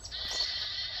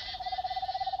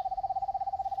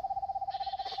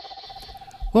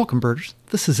Welcome, birders.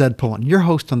 This is Ed Pullen, your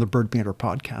host on the Bird Banter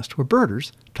podcast, where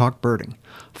birders talk birding.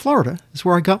 Florida is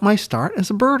where I got my start as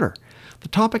a birder. The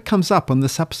topic comes up on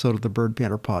this episode of the Bird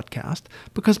Banter podcast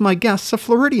because my guests are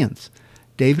Floridians.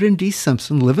 David and Dee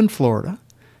Simpson live in Florida.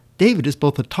 David is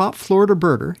both a top Florida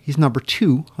birder, he's number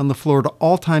 2 on the Florida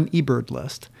all-time eBird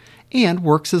list, and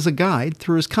works as a guide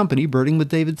through his company, Birding with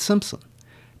David Simpson.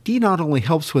 Dee not only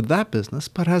helps with that business,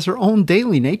 but has her own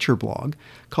daily nature blog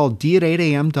called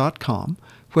deeat8am.com,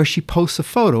 where she posts a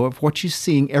photo of what she's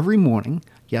seeing every morning.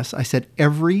 Yes, I said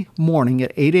every morning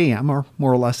at 8 a.m., or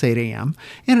more or less 8 a.m.,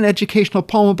 and an educational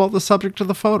poem about the subject of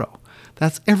the photo.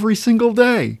 That's every single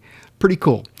day. Pretty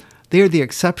cool. They are the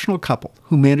exceptional couple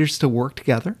who manage to work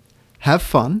together, have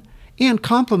fun, and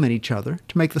complement each other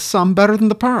to make the sum better than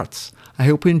the parts. I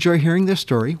hope you enjoy hearing their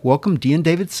story. Welcome Dee and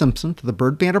David Simpson to the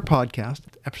Bird Banter podcast,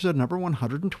 episode number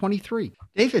 123.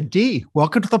 David, Dee,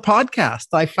 welcome to the podcast.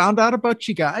 I found out about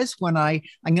you guys when I'm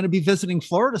going to be visiting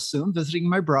Florida soon, visiting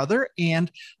my brother,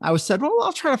 and I was said, well,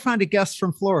 I'll try to find a guest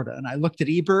from Florida. And I looked at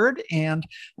eBird, and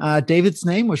David's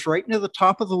name was right near the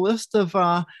top of the list of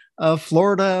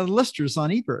Florida listers on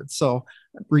eBird. So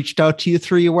I reached out to you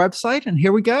through your website, and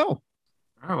here we go.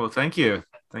 Oh, well, thank you.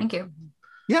 Thank you.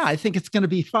 Yeah, I think it's going to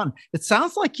be fun. It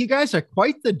sounds like you guys are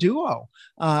quite the duo.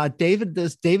 David,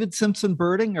 there's David Simpson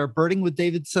Birding or Birding with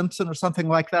David Simpson or something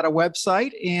like that, a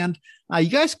website. And you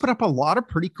guys put up a lot of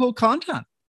pretty cool content.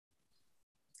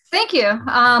 Thank you.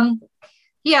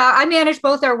 Yeah, I manage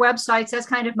both our websites. That's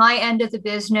kind of my end of the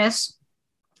business.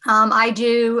 I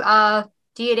do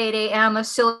D at 8 a.m., a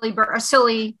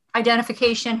silly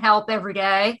identification help every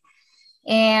day.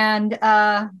 And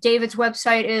David's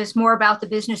website is more about the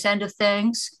business end of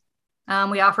things.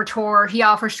 He offers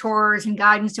tours and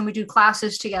guidance, and we do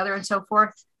classes together and so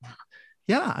forth.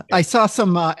 Yeah, I saw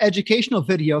some educational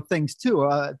video things too.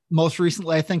 Most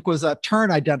recently, I think, was a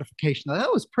tern identification.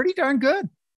 That was pretty darn good.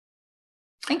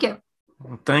 Thank you.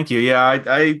 Well, thank you.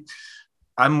 Yeah,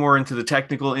 I'm more into the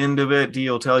technical end of it. Dee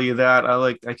will tell you that.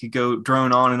 I could go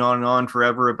drone on and on and on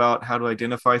forever about how to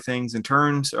identify things, and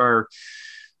terns are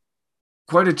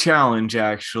quite a challenge,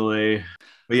 actually.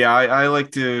 But yeah,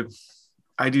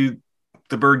 I do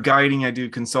the bird guiding, I do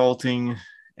consulting,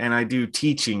 and I do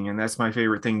teaching. And that's my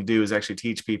favorite thing to do, is actually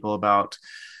teach people about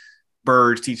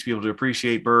birds, teach people to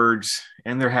appreciate birds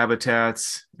and their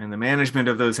habitats and the management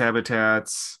of those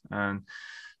habitats. And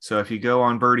so if you go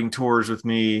on birding tours with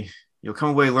me, you'll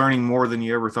come away learning more than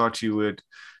you ever thought you would.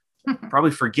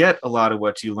 Probably forget a lot of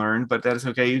what you learned, but that is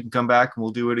okay. You can come back and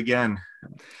we'll do it again.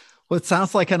 Well, it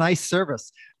sounds like a nice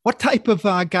service. What type of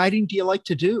guiding do you like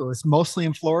to do? Is it mostly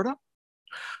in Florida?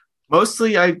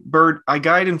 Mostly I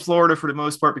guide in Florida for the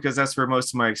most part, because that's where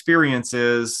most of my experience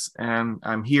is, and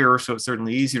I'm here, so it's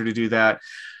certainly easier to do that.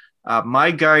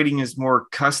 My guiding is more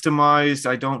customized.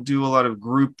 I don't do a lot of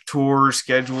group tours,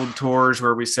 scheduled tours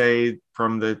where we say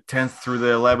from the 10th through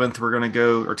the 11th, we're going to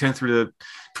go, or 10th through the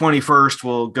 21st,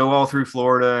 we'll go all through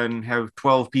Florida and have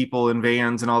 12 people in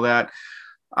vans and all that.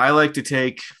 I like to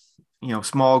take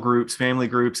small groups, family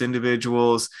groups,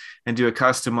 individuals, and do a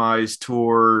customized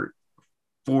tour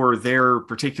for their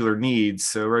particular needs.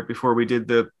 So right before we did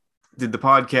the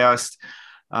podcast,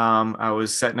 I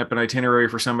was setting up an itinerary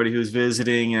for somebody who's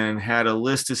visiting and had a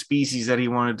list of species that he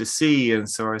wanted to see. And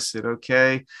so I said,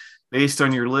 okay, based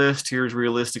on your list, here's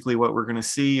realistically what we're going to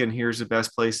see, and here's the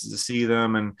best places to see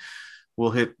them. And we'll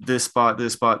hit this spot,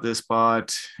 this spot, this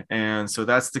spot. And so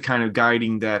that's the kind of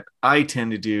guiding that I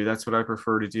tend to do. That's what I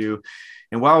prefer to do.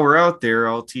 And while we're out there,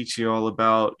 I'll teach you all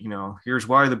about, here's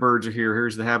why the birds are here.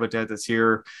 Here's the habitat that's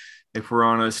here. If we're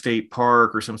on a state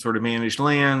park or some sort of managed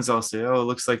lands, I'll say, oh, it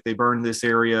looks like they burned this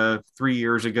area 3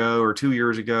 years ago or 2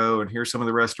 years ago. And here's some of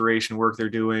the restoration work they're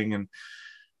doing. And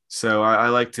so I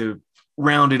like to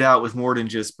round it out with more than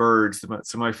just birds.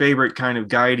 So my favorite kind of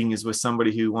guiding is with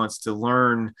somebody who wants to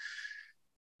learn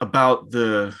about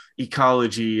the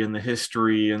ecology and the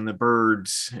history and the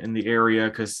birds in the area,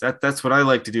 because that's what I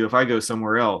like to do if I go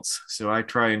somewhere else. So I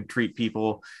try and treat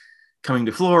people coming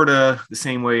to Florida the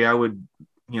same way I would,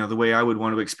 the way I would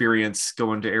want to experience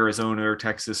going to Arizona or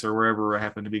Texas or wherever I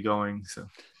happen to be going. So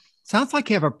sounds like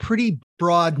you have a pretty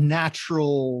broad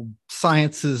natural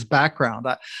sciences background.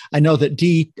 I know that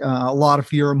Dee, a lot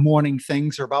of your morning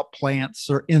things are about plants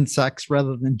or insects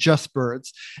rather than just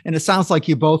birds. And it sounds like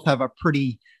you both have a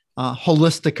pretty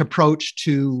holistic approach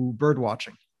to bird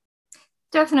watching.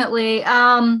 Definitely.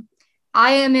 I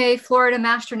am a Florida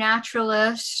master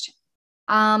naturalist.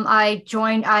 I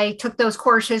took those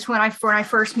courses when I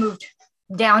first moved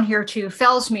down here to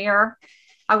Fellsmere.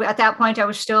 At that point, I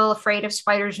was still afraid of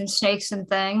spiders and snakes and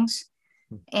things.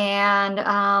 And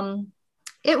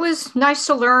it was nice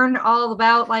to learn all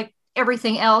about like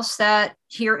everything else that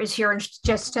here is here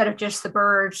instead of just the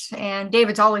birds. And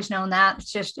David's always known that.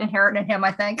 It's just inherent in him,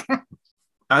 I think.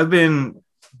 I've been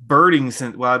birding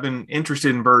I've been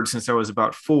interested in birds since I was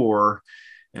about 4.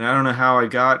 And I don't know how I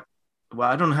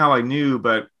don't know how I knew,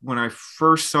 but when I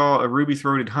first saw a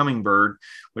ruby-throated hummingbird,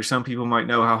 which some people might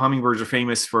know how hummingbirds are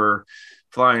famous for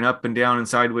flying up and down and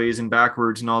sideways and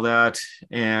backwards and all that.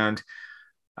 And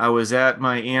I was at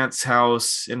my aunt's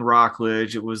house in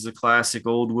Rockledge. It was the classic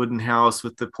old wooden house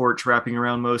with the porch wrapping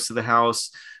around most of the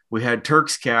house. We had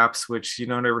Turk's caps, which you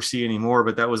don't ever see anymore,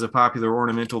 but that was a popular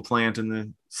ornamental plant in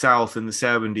the South in the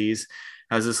 70s.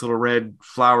 Has this little red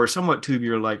flower, somewhat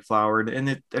tubular-like flower, and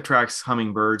it attracts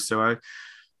hummingbirds. So I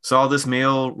saw this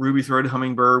male ruby-throated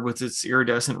hummingbird with its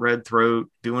iridescent red throat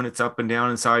doing its up and down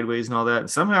and sideways and all that. And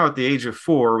somehow at the age of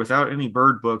 4, without any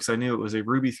bird books, I knew it was a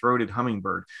ruby-throated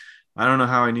hummingbird. I don't know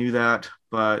how I knew that,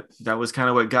 but that was kind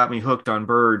of what got me hooked on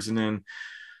birds. And then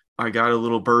I got a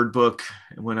little bird book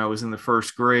when I was in the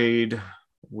 1st grade.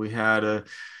 We had a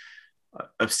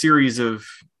series of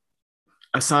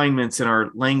assignments in our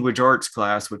language arts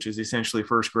class, which is essentially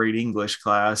 1st grade English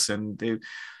class. And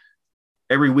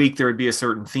every week there would be a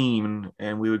certain theme,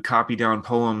 and we would copy down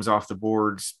poems off the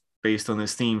boards based on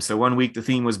this theme. So one week the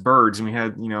theme was birds, and we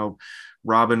had,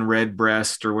 robin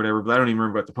redbreast or whatever, but I don't even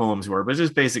remember what the poems were, but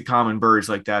just basic common birds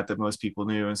like that most people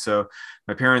knew. And so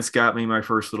my parents got me my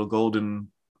first little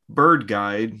golden bird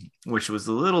guide, which was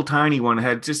a little tiny one. It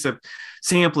had just a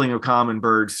sampling of common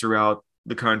birds throughout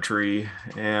the country.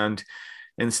 And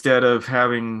instead of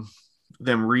having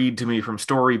them read to me from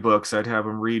storybooks, I'd have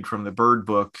them read from the bird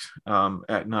book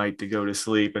at night to go to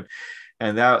sleep.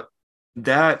 And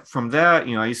from that,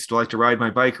 I used to like to ride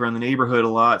my bike around the neighborhood a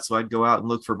lot. So I'd go out and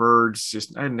look for birds.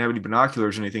 I didn't have any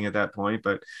binoculars or anything at that point,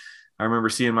 but I remember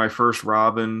seeing my first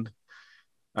robin.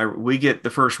 We get the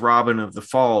first robin of the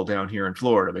fall down here in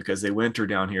Florida because they winter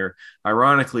down here.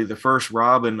 Ironically, the first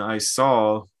robin I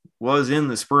saw was in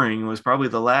the spring. It was probably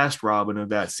the last robin of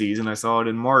that season. I saw it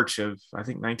in March of, I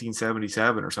think,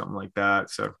 1977 or something like that.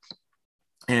 So,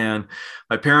 and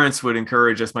my parents would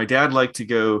encourage us. My dad liked to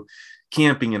go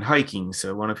camping and hiking.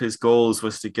 So one of his goals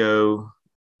was to go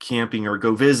camping or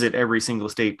go visit every single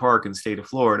state park in the state of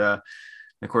Florida.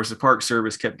 And of course, the Park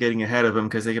Service kept getting ahead of him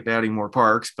because they kept adding more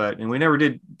parks, and we never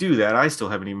did do that. I still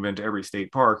haven't even been to every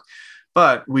state park,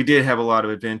 but we did have a lot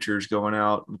of adventures going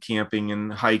out and camping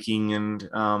and hiking. And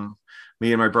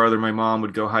me and my brother, my mom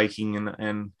would go hiking,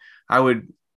 and I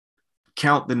would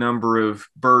count the number of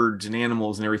birds and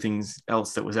animals and everything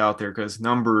else that was out there, because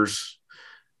numbers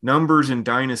and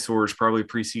dinosaurs probably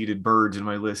preceded birds in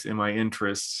my list, in my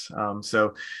interests.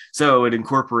 So it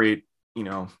incorporate,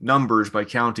 numbers by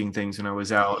counting things when I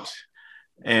was out.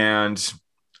 And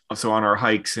also on our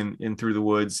hikes and through the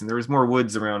woods, and there was more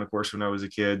woods around, of course, when I was a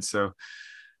kid. So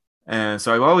I've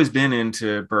always been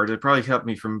into birds. It probably kept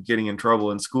me from getting in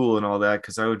trouble in school and all that,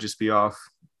 because I would just be off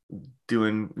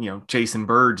doing, chasing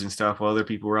birds and stuff while other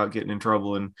people were out getting in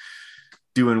trouble and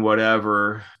doing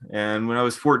whatever. And when I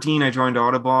was 14, I joined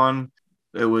Audubon.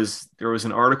 There was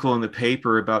an article in the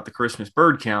paper about the Christmas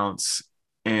bird counts,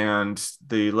 and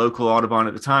the local Audubon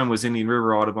at the time was Indian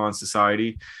River Audubon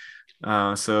Society.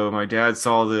 So my dad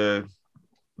saw the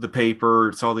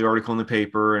paper, saw the article in the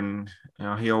paper, and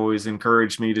he always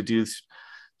encouraged me to do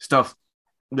stuff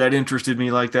that interested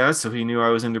me like that. So he knew I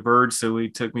was into birds. So he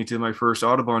took me to my first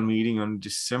Audubon meeting on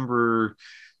December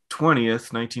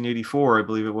 20th, 1984, I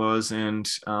believe it was. And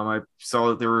I saw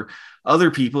that there were other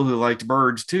people who liked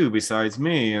birds too, besides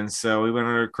me. And so we went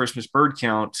on a Christmas bird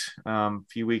count a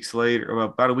few weeks later,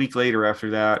 about a week later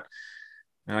after that.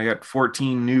 And I got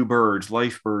 14 new birds,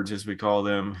 life birds, as we call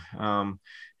them,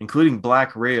 including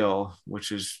black rail,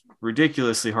 which is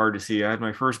ridiculously hard to see. I had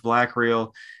my first black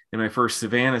rail and my first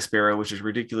Savannah sparrow, which is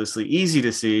ridiculously easy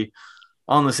to see,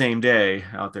 on the same day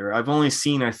out there. I've only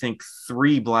seen, I think,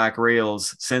 3 black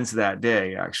rails since that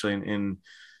day, actually, in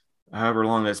however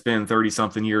long that's been, 30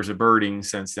 something years of birding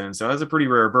since then. So that's a pretty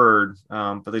rare bird.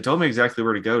 But they told me exactly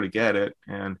where to go to get it.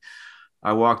 And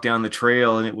I walked down the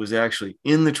trail, and it was actually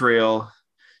in the trail,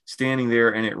 standing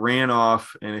there, and it ran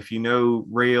off. And if you know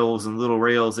rails and little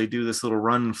rails, they do this little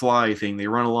run and fly thing. They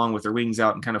run along with their wings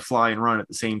out and kind of fly and run at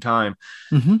the same time.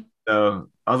 Mm-hmm. So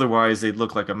otherwise they'd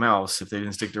look like a mouse if they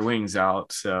didn't stick their wings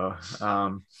out. So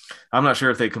I'm not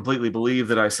sure if they completely believe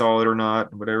that I saw it or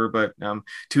not, whatever. But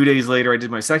 2 days later, I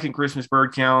did my second Christmas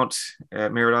bird count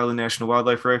at Merritt Island National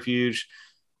Wildlife Refuge.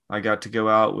 I got to go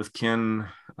out with Ken.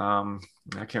 I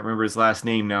can't remember his last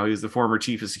name now. He was the former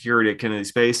chief of security at Kennedy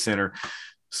Space Center.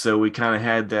 So we kind of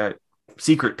had that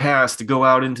secret pass to go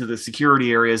out into the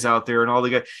security areas out there, and all the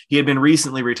guys, he had been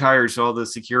recently retired, so all the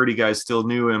security guys still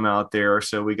knew him out there.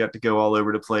 So we got to go all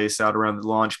over the place out around the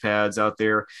launch pads out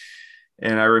there.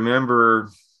 And I remember,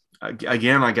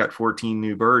 again, I got 14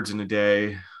 new birds in a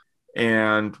day.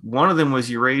 And one of them was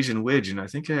Eurasian widgeon. I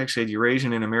think I actually had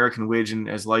Eurasian and American widgeon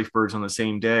as life birds on the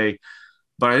same day,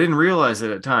 but I didn't realize it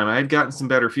at the time. I had gotten some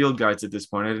better field guides at this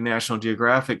point. I had a National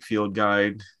Geographic field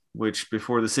guide, which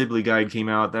before the Sibley guide came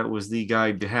out, that was the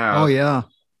guide to have. Oh, yeah.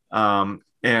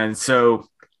 And so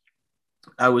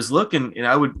I was looking, and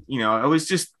I was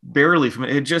just barely from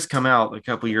it. It had just come out a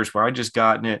couple of years where I'd just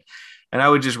gotten it, and I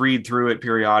would just read through it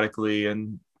periodically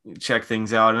and check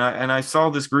things out. And I saw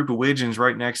this group of widgeons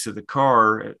right next to the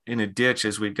car in a ditch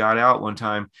as we got out one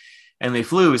time, and they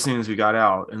flew as soon as we got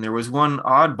out. And there was one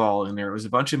oddball in there. It was a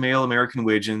bunch of male American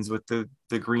widgeons with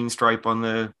the green stripe on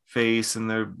the face and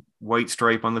the white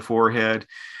stripe on the forehead.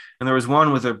 And there was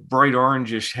one with a bright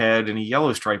orangish head and a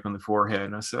yellow stripe on the forehead.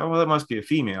 And I said, oh, well, that must be a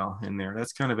female in there.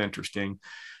 That's kind of interesting.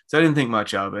 So I didn't think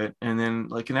much of it. And then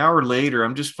like an hour later,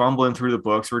 I'm just fumbling through the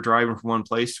books. We're driving from one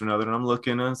place to another, and I'm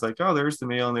looking, and it's like, oh, there's the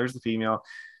male and there's the female.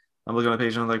 I'm looking on the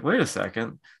page, and I'm like, wait a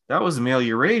second, that was a male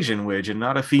Eurasian widgeon,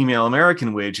 not a female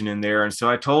American widgeon in there. And so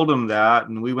I told them that,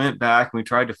 and we went back and we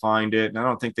tried to find it. And I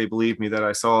don't think they believed me that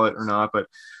I saw it or not, but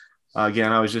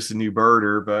again, I was just a new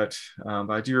birder, but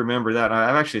I do remember that.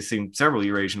 I've actually seen several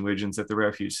Eurasian widgeons at the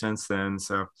refuge since then.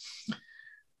 So,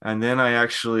 and then I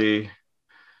actually,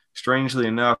 strangely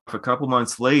enough, a couple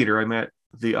months later, I met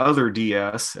the other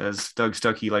DS, as Doug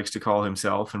Stuckey likes to call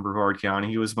himself, in Brevard County.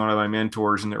 He was one of my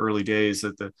mentors in the early days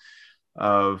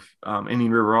of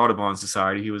Indian River Audubon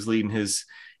Society. He was leading his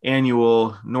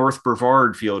annual North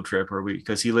Brevard field trip,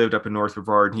 because he lived up in North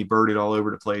Brevard and he birded all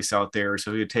over the place out there.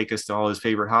 So he would take us to all his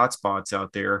favorite hot spots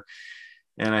out there.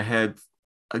 And I had,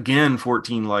 again,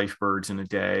 14 life birds in a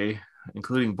day,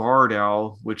 including barred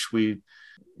owl, which we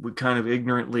kind of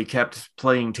ignorantly kept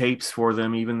playing tapes for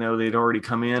them, even though they'd already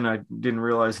come in. I didn't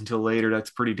realize until later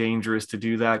that's pretty dangerous to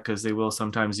do that, because they will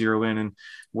sometimes zero in and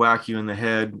whack you in the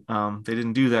head. They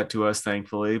didn't do that to us,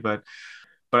 thankfully, but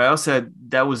I also had,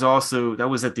 that was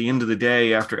at the end of the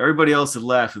day after everybody else had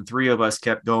left, and three of us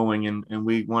kept going, and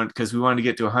we wanted to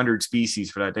get to 100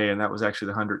 species for that day. And that was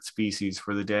actually the 100th species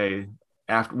for the day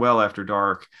after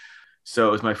dark. So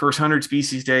it was my first 100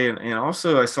 species day. And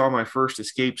also I saw my first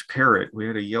escaped parrot. We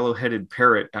had a yellow-headed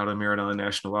parrot out of Marinella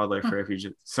National Wildlife Refuge,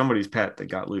 somebody's pet that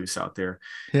got loose out there.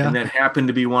 Yeah. And that happened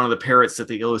to be one of the parrots that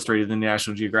they illustrated in the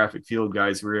National Geographic field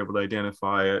guides. We were able to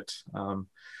identify it.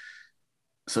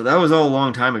 So that was all a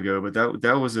long time ago, but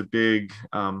that was a big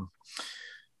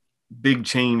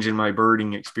change in my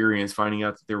birding experience, finding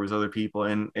out that there was other people,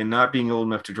 and not being old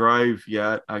enough to drive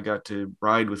yet. I got to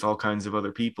ride with all kinds of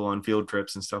other people on field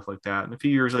trips and stuff like that. And a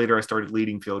few years later, I started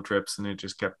leading field trips, and it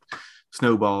just kept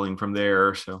snowballing from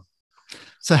there. So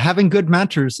having good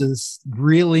mentors is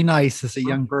really nice as a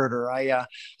young birder. I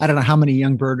don't know how many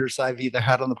young birders I've either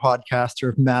had on the podcast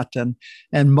or have met,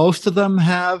 and most of them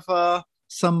have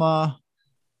some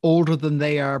older than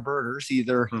they are birders,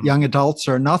 either young adults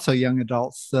or not so young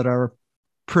adults, that are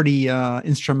pretty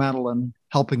instrumental in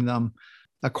helping them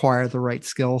acquire the right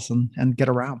skills and get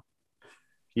around.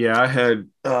 Yeah, I had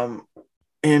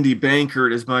Andy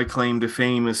Bankert as my claim to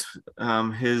fame.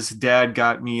 His dad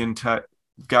got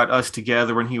us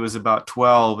together when he was about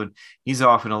 12, and he's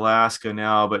off in Alaska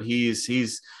now, but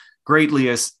he's greatly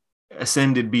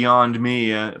ascended beyond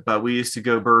me, but we used to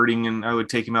go birding, and I would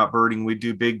take him out birding. We'd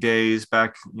do big days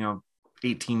back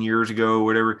 18 years ago,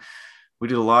 whatever. We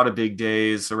did a lot of big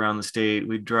days around the state. I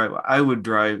would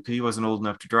drive, because he wasn't old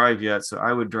enough to drive yet, so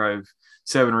I would drive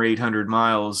 700 or 800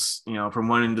 miles from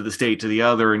one end of the state to the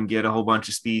other and get a whole bunch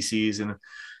of species. And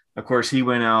of course he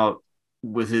went out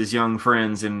with his young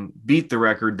friends and beat the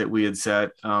record that we had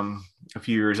set a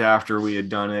few years after we had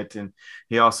done it. And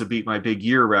he also beat my big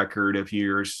year record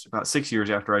about 6 years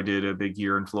after I did a big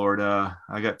year in Florida.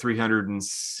 I got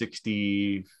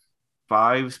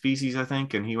 365 species, I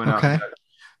think. And he went out and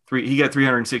he got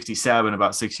 367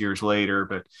 about 6 years later,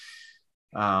 but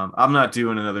I'm not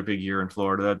doing another big year in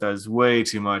Florida. That is way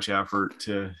too much effort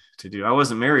to do. I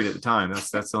wasn't married at the time. That's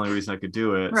the only reason I could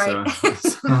do it. Right.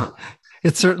 So.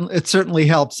 It certainly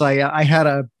helps. I had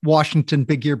a Washington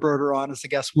big year birder on as a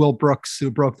guest, Will Brooks,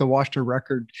 who broke the Washington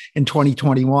record in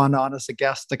 2021, on as a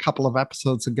guest a couple of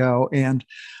episodes ago. And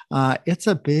it's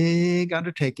a big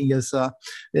undertaking.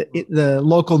 The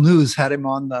local news had him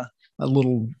on a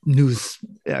little news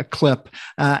clip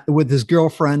with his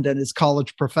girlfriend and his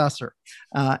college professor.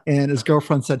 And his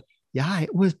girlfriend said, yeah,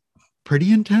 it was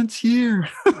pretty intense year.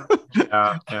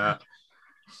 Yeah.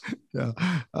 Yeah,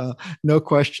 no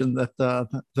question that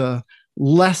the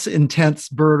less intense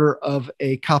birder of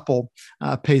a couple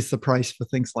pays the price for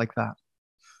things like that.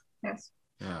 Yes.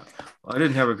 Yeah. Well, I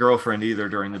didn't have a girlfriend either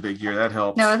during the big year. That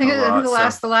helped. No, I think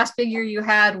the last big year you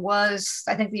had was,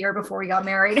 I think, the year before we got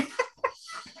married. It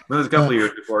was a couple of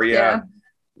years before. Yeah.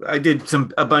 I did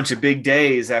a bunch of big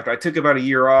days after I took about a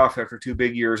year off after 2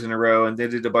 big years in a row, and they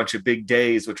did a bunch of big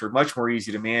days, which were much more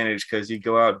easy to manage because you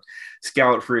go out,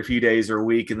 scout for a few days or a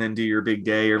week, and then do your big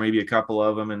day or maybe a couple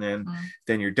of them, and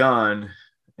then you're done.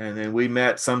 And then we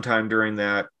met sometime during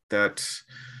that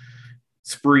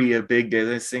spree of big days.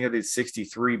 I think I did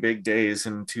 63 big days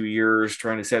in 2 years,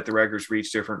 trying to set the records for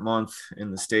each different month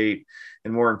in the state.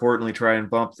 And more importantly, try and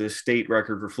bump the state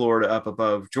record for Florida up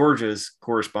above Georgia's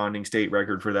corresponding state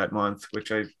record for that month,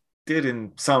 which I did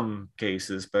in some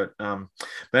cases. But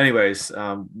anyways,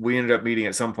 we ended up meeting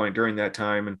at some point during that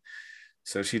time. And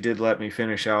so she did let me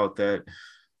finish out that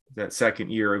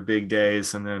second year of big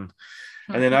days. And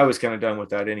then I was kind of done with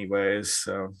that anyways.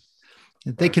 So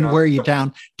they can wear you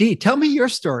down. Dee, tell me your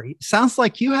story. Sounds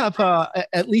like you have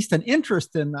at least an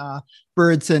interest in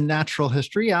birds and natural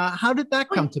history. How did that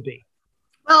come to be?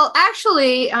 Well,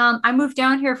 actually, I moved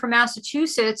down here from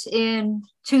Massachusetts in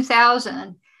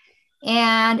 2000.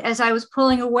 And as I was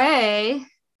pulling away,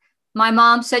 my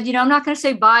mom said, I'm not going to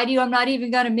say bye to you. I'm not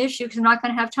even going to miss you because I'm not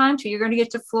going to have time to. You're going to get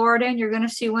to Florida and you're going to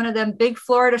see one of them big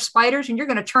Florida spiders and you're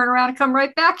going to turn around and come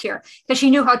right back here. Because she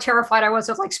knew how terrified I was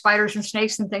of like spiders and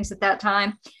snakes and things at that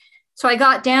time. So I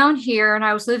got down here and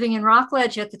I was living in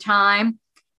Rockledge at the time.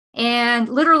 And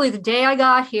literally the day I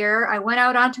got here, I went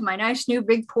out onto my nice new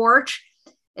big porch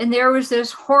and there was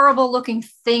this horrible looking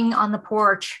thing on the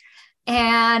porch.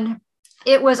 And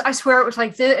it was, I swear it was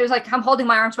like this. It was like I'm holding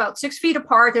my arms about 6 feet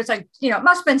apart. It's like, it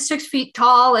must have been 6 feet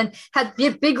tall and had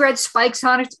big red spikes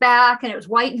on its back and it was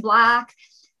white and black.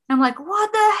 And I'm like,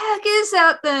 what the heck is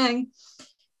that thing?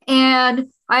 And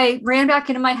I ran back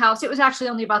into my house. It was actually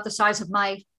only about the size of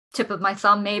my tip of my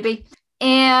thumb, maybe.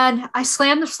 And I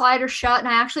slammed the sliders shut and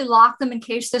I actually locked them in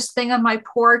case this thing on my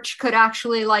porch could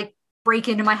actually like break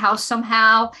into my house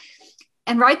somehow.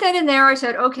 And right then and there, I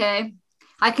said, okay,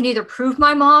 I can either prove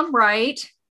my mom right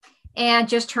and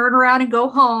just turn around and go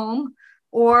home,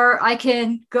 or I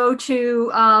can go to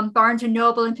Barnes &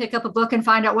 Noble and pick up a book and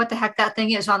find out what the heck that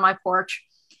thing is on my porch.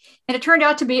 And it turned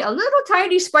out to be a little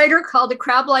tiny spider called a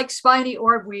crab-like spiny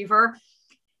orb weaver.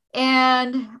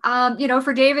 And,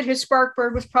 for David, his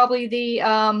sparkbird was probably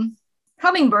the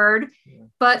hummingbird.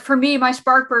 But for me, my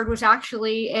sparkbird was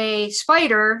actually a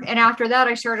spider. And after that,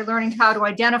 I started learning how to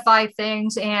identify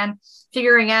things and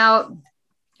figuring out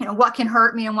what can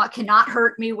hurt me and what cannot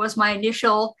hurt me was my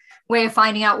initial way of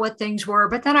finding out what things were.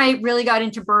 But then I really got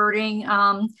into birding.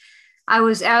 I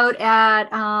was out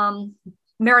at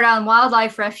Merritt Island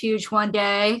Wildlife Refuge one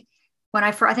day when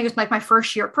I think it was like my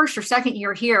first or second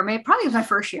year here. Maybe probably was my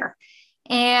first year.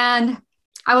 And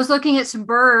I was looking at some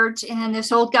birds and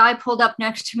this old guy pulled up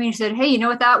next to me and said, hey, you know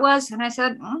what that was? And I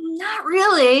said, not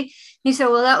really. He said,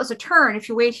 well, that was a tern. If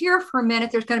you wait here for a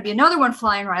minute, there's going to be another one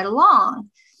flying right along.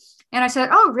 And I said,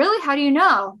 oh, really? How do you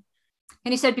know?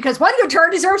 And he said, because one good turn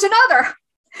deserves another.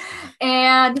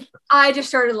 And I just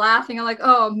started laughing. I'm like,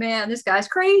 oh, man, this guy's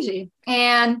crazy.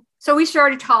 And so we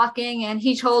started talking and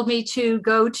he told me to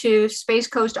go to Space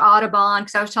Coast Audubon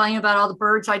because I was telling him about all the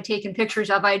birds I'd taken pictures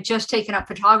of. I had just taken up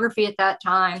photography at that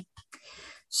time.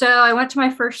 So I went to my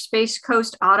first Space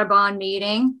Coast Audubon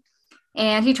meeting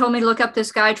and he told me to look up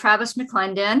this guy, Travis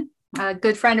McClendon, a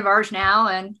good friend of ours now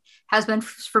and has been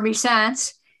for me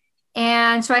since.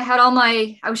 And so I had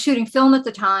I was shooting film at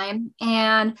the time.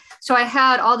 And so I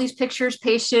had all these pictures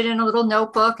pasted in a little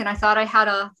notebook. And I thought I had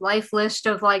a life list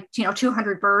of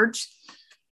 200 birds.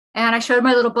 And I showed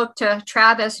my little book to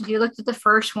Travis and he looked at the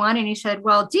first one and he said,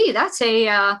 well, Dee, that's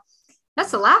a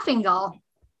laughing gull.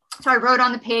 So I wrote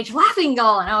on the page, laughing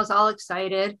gull. And I was all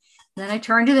excited. And then I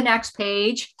turned to the next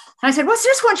page and I said, what's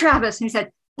this one, Travis? And he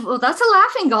said, well, that's a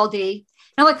laughing gull, Dee.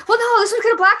 And I'm like, well, no, this one's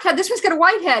got a black head. This one's got a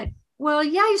white head. Well,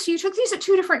 yeah, you took these at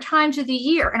 2 different times of the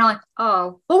year. And I'm like,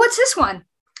 oh, well, what's this one?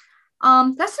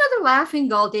 That's another laughing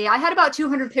gull, Dee. I had about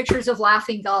 200 pictures of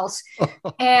laughing gulls.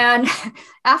 And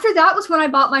after that was when I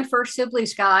bought my first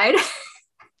Sibley's Guide.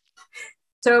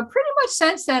 So pretty much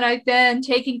since then, I've been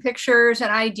taking pictures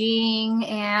and IDing.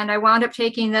 And I wound up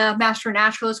taking the Master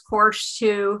Naturalist course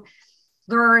to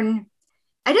learn.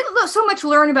 I didn't so much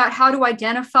learn about how to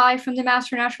identify from the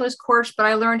Master Naturalist course, but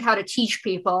I learned how to teach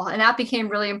people. And that became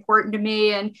really important to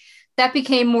me. And that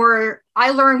became I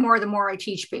learn more the more I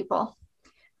teach people.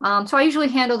 So I usually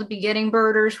handle the beginning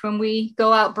birders when we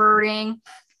go out birding.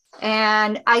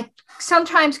 And I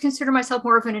sometimes consider myself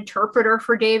more of an interpreter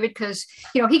for David because,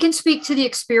 he can speak to the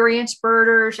experienced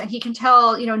birders and he can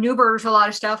tell, new birders a lot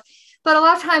of stuff. But a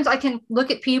lot of times I can look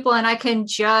at people and I can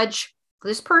judge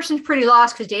this person's pretty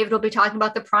lost because David will be talking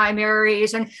about the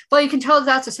primaries. And, well, you can tell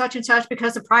that's a such and such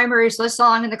because the primary is this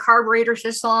long and the carburetor's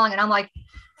this long. And I'm like,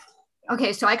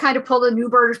 okay, so I kind of pull the new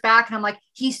birders back and I'm like,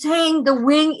 he's saying the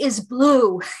wing is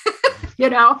blue,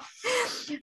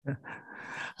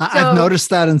 I've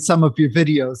noticed that in some of your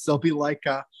videos. There'll be like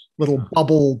little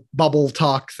bubble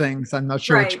talk things. I'm not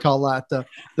sure what you call that.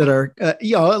 That are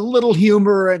a little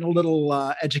humor and a little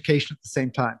education at the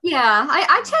same time. Yeah,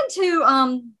 I tend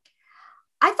to.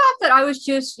 I thought that I was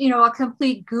just a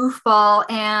complete goofball.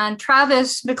 And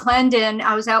Travis McClendon,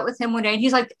 I was out with him one day, and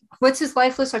he's like, "What's his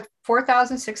life list? Like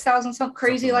 4,000, 6,000, something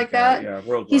crazy like that." Yeah,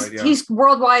 worldwide. He's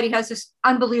worldwide. He has this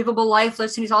unbelievable life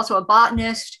list, and he's also a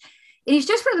botanist. And he's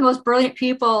just one of the most brilliant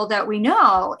people that we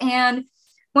know. And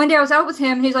one day I was out with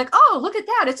him and he's like, "Oh, look at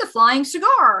that. It's a flying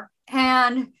cigar."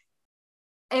 And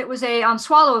it was a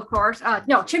swallow, of course.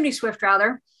 No, chimney swift,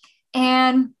 rather.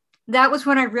 And that was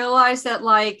when I realized that,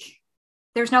 like,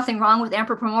 there's nothing wrong with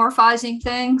anthropomorphizing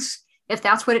things if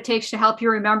that's what it takes to help you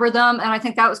remember them. And I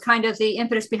think that was kind of the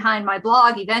impetus behind my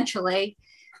blog eventually.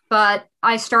 But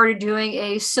I started doing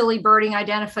a silly birding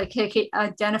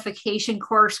identification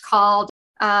course called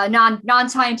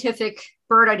non-scientific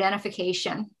bird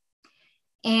identification.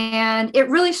 And it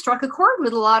really struck a chord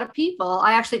with a lot of people.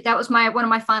 That was one of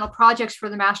my final projects for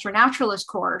the Master Naturalist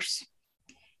course.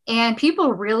 And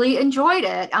people really enjoyed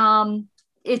it.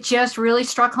 It just really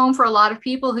struck home for a lot of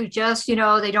people who just, they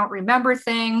don't remember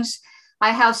things. I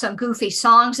have some goofy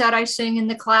songs that I sing in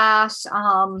the class.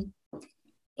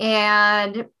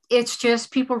 And it's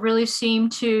just, people really seem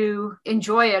to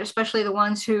enjoy it, especially the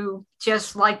ones who,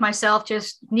 just like myself,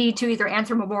 just need to either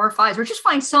anthropomorphize or just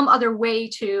find some other way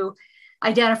to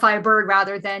identify a bird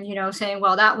rather than, saying,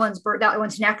 well, that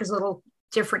one's neck is a little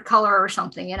different color or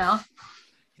something, Yeah,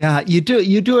 you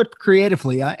do it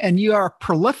creatively, and you are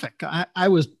prolific. I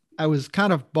was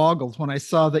kind of boggled when I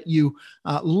saw that you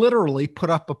literally put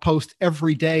up a post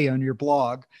every day on your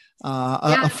blog.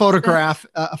 A photograph.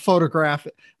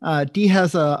 Dee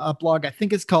has a blog, I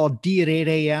think it's called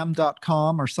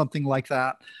d8am.com or something like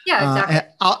that. Yeah,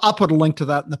 exactly. I'll put a link to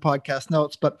that in the podcast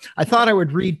notes, but I thought I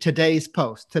would read today's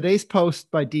post. Today's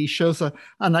post by Dee shows a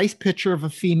nice picture of a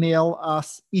female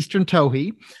eastern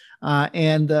towhee.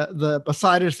 And the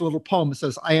beside his little poem, it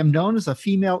says, "I am known as a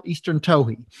female eastern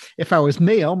towhee. If I was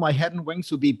male, my head and wings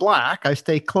would be black. I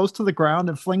stay close to the ground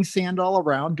and fling sand all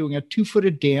around, doing a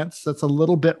 2-footed dance that's a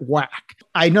little bit whack."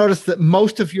 I noticed that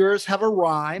most of yours have a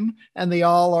rhyme, and they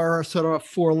all are sort of a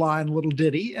 4-line little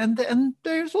ditty, and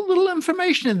there's a little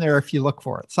information in there if you look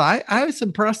for it. So I was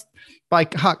impressed by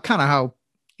how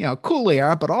cool they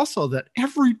are, but also that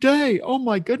every day, oh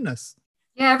my goodness.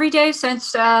 Yeah, every day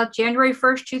since January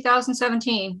 1st,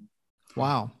 2017.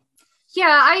 Wow. Yeah,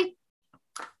 I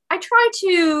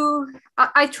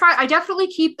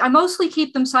mostly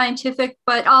keep them scientific,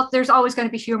 but there's always going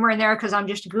to be humor in there because I'm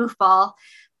just a goofball.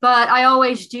 But I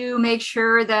always do make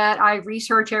sure that I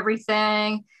research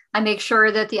everything. I make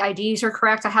sure that the IDs are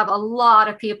correct. I have a lot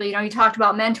of people, you talked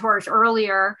about mentors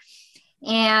earlier.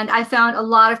 And I found a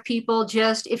lot of people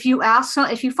just, if you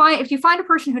find a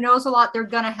person who knows a lot, they're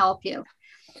going to help you.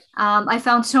 I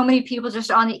found so many people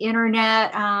just on the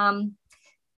internet.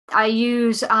 I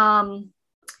use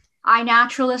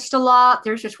iNaturalist a lot.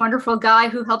 There's this wonderful guy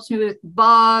who helps me with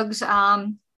bugs,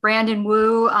 Brandon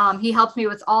Wu. He helps me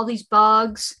with all these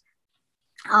bugs.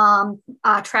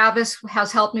 Travis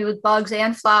has helped me with bugs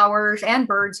and flowers and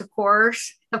birds, of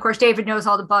course. Of course, David knows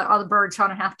all the birds, so I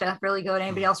don't have to really go to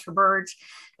anybody else for birds.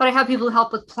 But I have people who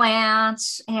help with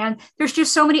plants, and there's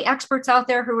just so many experts out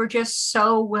there who are just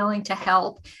so willing to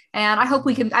help. And I hope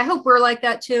we're like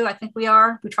that too. I think we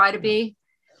are. We try to be.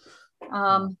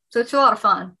 So it's a lot of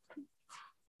fun.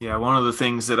 Yeah, one of the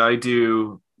things that I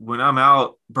do when I'm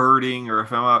out birding or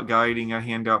if I'm out guiding, I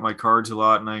hand out my cards a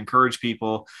lot, and I encourage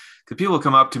people, because people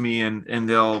come up to me and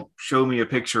they'll show me a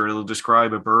picture, it'll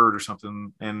describe a bird or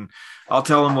something, and I'll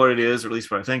tell them what it is, or at least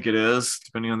what I think it is,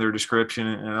 depending on their description,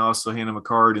 and I also hand them a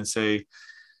card and say,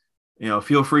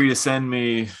 feel free to send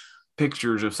me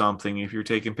pictures of something if you're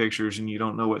taking pictures and you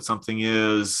don't know what something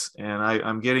is. And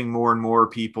I'm getting more and more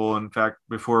people. In fact,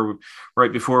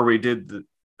 right before we did the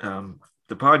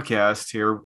podcast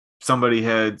here, somebody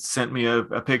had sent me a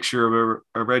picture of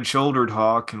a red-shouldered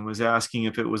hawk and was asking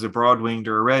if it was a broad-winged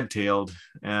or a red-tailed.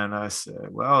 And I said,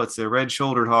 well, it's a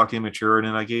red-shouldered hawk immature. And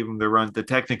then I gave him the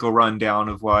technical rundown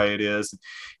of why it is.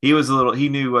 He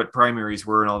knew what primaries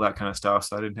were and all that kind of stuff.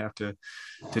 So I didn't have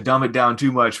to dumb it down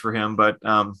too much for him. But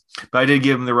I did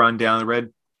give him the rundown. The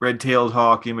red-tailed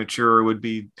hawk immature would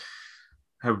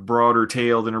have broader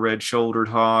tail than a red-shouldered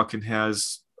hawk and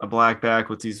has a black back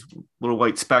with these little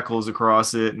white speckles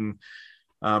across it. And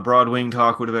broad-winged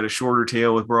hawk would have had a shorter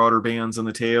tail with broader bands on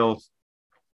the tail.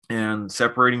 And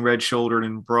separating red-shouldered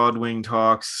and broad-winged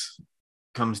hawks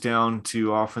comes down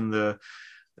to often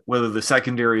whether the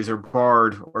secondaries are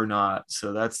barred or not.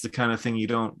 So that's the kind of thing you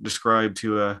don't describe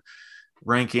to a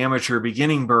rank amateur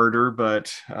beginning birder,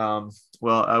 but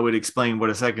well, I would explain what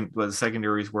the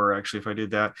secondaries were actually if I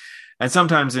did that. And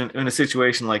sometimes in a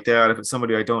situation like that, if it's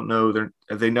somebody I don't know,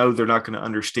 they know they're not going to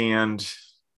understand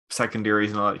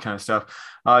secondaries and all that kind of stuff,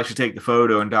 I actually take the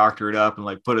photo and doctor it up and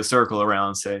like put a circle around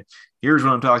and say, here's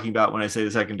what I'm talking about when I say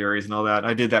the secondaries and all that.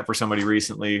 I did that for somebody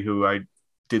recently who I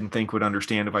didn't think would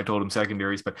understand if I told them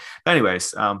secondaries. But anyways,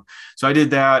 so I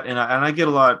did that, and I get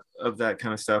a lot of that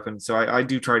kind of stuff. And so I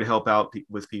do try to help out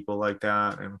with people like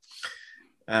that.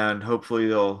 And hopefully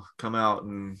they'll come out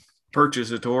and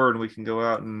purchase a tour and we can go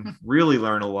out and really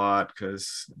learn a lot,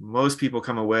 because most people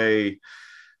come away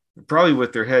probably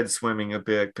with their head swimming a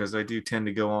bit, because I do tend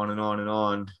to go on and on and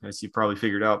on, as you probably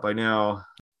figured out by now.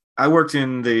 I worked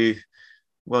in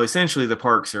essentially the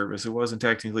Park Service. It wasn't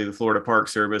technically the Florida Park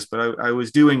Service, but I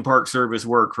was doing Park Service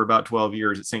work for about 12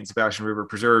 years at St. Sebastian River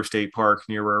Preserve State Park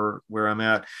near where I'm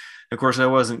at. Of course, I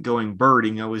wasn't going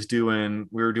birding. We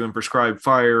were doing prescribed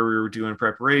fire. We were doing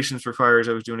preparations for fires.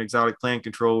 I was doing exotic plant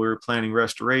control. We were planning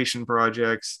restoration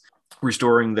projects,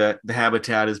 restoring the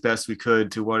habitat as best we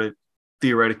could to what it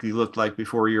theoretically looked like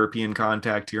before European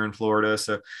contact here in Florida.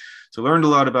 So learned a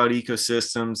lot about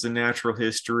ecosystems and natural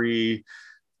history.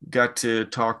 Got to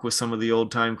talk with some of the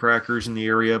old time crackers in the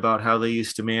area about how they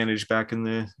used to manage back in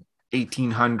the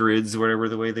 1800s, whatever,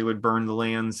 the way they would burn the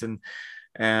lands.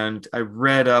 And I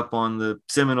read up on the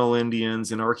Seminole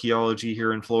Indians and archaeology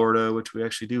here in Florida, which we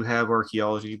actually do have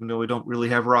archaeology, even though we don't really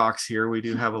have rocks here. We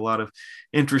do have a lot of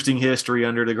interesting history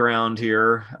under the ground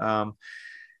here.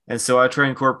 And so I try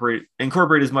and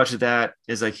incorporate as much of that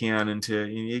as I can into,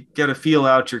 you got to feel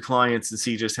out your clients and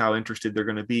see just how interested they're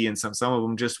going to be. And some of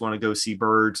them just want to go see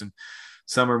birds, and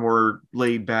some are more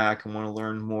laid back and want to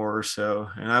learn more. So,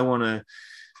 and I want to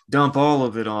dump all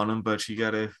of it on them, but you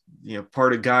got to,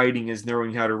 part of guiding is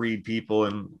knowing how to read people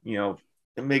and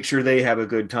make sure they have a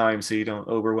good time, so you don't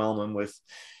overwhelm them with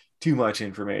too much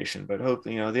information. But hope,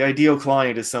 the ideal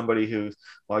client is somebody who's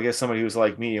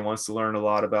like me and wants to learn a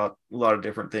lot about a lot of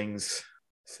different things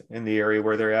in the area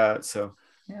where they're at. So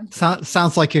yeah.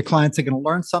 Sounds like your clients are going to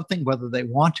learn something whether they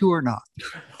want to or not,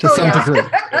 to some degree.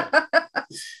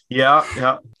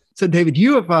 Yeah. So David,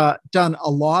 you have done a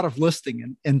lot of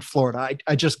listing in Florida.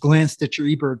 I just glanced at your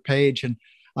eBird page, and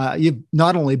you've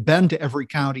not only been to every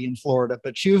county in Florida,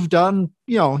 but you've done,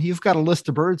 you've got a list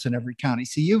of birds in every county.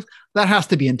 So that has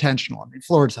to be intentional. I mean,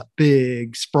 Florida's a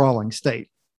big, sprawling state.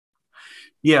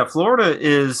 Yeah, Florida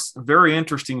is a very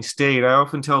interesting state. I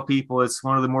often tell people it's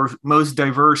one of the most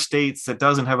diverse states that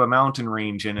doesn't have a mountain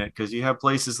range in it, because you have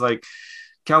places like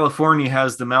California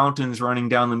has the mountains running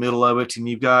down the middle of it, and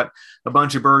you've got a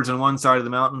bunch of birds on one side of the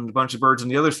mountain, a bunch of birds on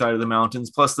the other side of the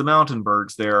mountains, plus the mountain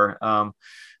birds there.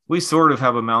 We sort of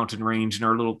have a mountain range in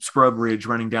our little scrub ridge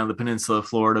running down the peninsula of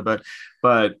Florida,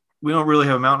 but we don't really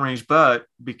have a mountain range. But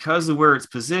because of where it's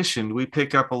positioned, we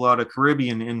pick up a lot of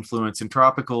Caribbean influence and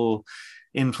tropical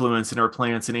influence in our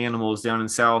plants and animals down in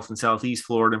South and Southeast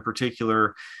Florida in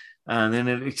particular. And then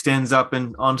it extends up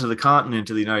and onto the continent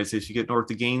of the United States. You get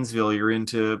north of Gainesville, you're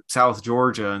into South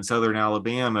Georgia and Southern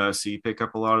Alabama. So you pick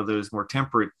up a lot of those more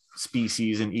temperate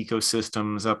species and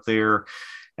ecosystems up there.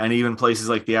 And even places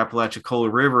like the Apalachicola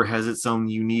River has its own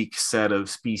unique set of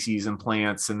species and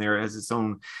plants, and there has its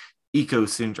own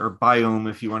ecosystem or biome,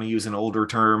 if you want to use an older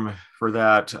term for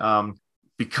that.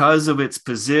 Because of its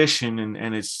position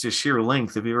and its just sheer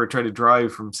length. If you ever try to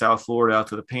drive from South Florida out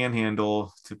to the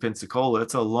Panhandle to Pensacola,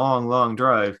 it's a long, long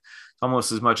drive,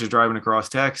 almost as much as driving across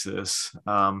Texas.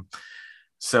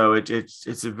 So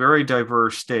it's a very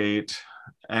diverse state.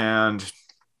 And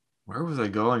where was I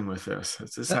going with this?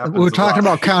 We're talking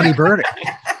about county birding.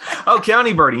 Oh,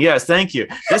 county birding. Yes, thank you.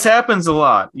 This happens a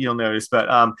lot, you'll notice.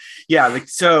 But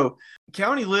so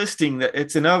county listing,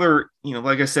 it's another,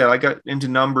 like I said, I got into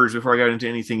numbers before I got into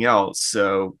anything else.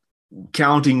 So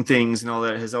counting things and all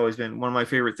that has always been one of my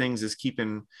favorite things, is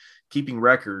keeping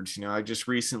records. I just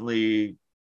recently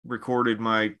recorded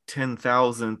my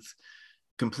 10,000th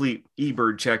complete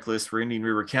eBird checklist for Indian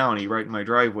River County right in my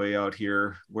driveway out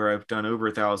here, where I've done over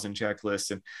 1,000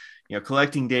 checklists. And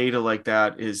collecting data like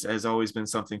that has always been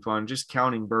something fun. Just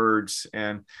counting birds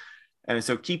and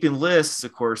so keeping lists,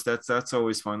 of course, that's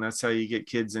always fun. That's how you get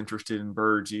kids interested in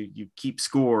birds. You keep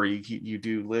score. You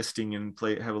do listing and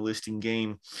have a listing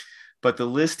game. But the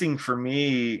listing for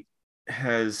me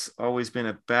has always been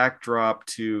a backdrop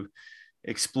to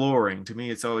exploring. To me,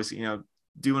 it's always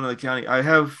doing the county. I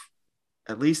have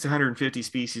at least 150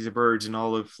 species of birds in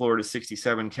all of Florida's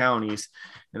 67 counties.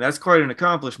 And that's quite an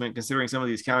accomplishment, considering some of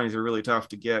these counties are really tough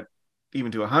to get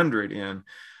even to 100 in.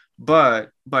 But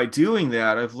by doing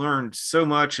that, I've learned so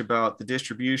much about the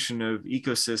distribution of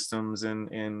ecosystems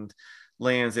and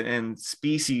lands and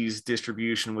species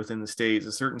distribution within the states.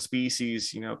 A certain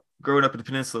species, growing up in the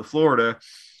peninsula of Florida,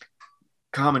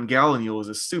 common gallinule is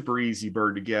a super easy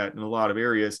bird to get in a lot of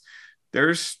areas.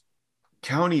 There's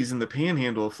counties in the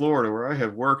panhandle of Florida where I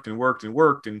have worked and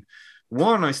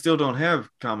one, I still don't have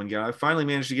common gallinule. I finally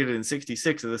managed to get it in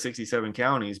 66 of the 67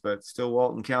 counties, but still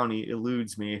Walton County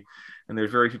eludes me. And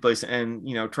there's very few places. And,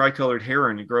 tricolored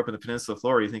heron, you grow up in the peninsula of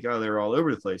Florida, you think, oh, they're all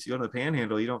over the place. You go to the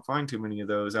panhandle, you don't find too many of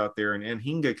those out there. And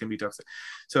hinga can be tough.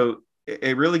 So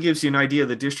it really gives you an idea of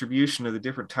the distribution of the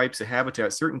different types of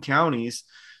habitat. Certain counties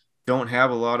don't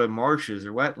have a lot of marshes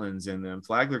or wetlands in them.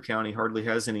 Flagler County hardly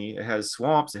has any. It has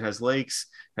swamps, it has lakes,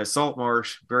 it has salt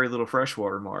marsh, very little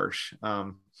freshwater marsh.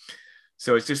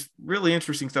 So it's just really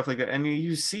interesting stuff like that. And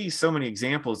you see so many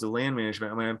examples of land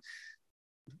management. I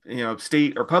mean,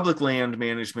 state or public land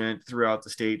management throughout the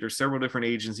state. There's several different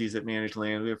agencies that manage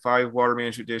land. We have 5 water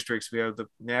management districts. We have the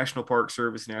National Park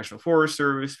Service, National Forest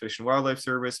Service, Fish and Wildlife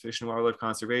Service, Fish and Wildlife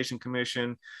Conservation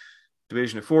Commission,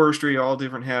 Division of Forestry, all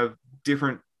have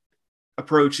different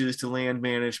approaches to land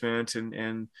management.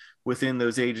 And within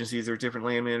those agencies, there's different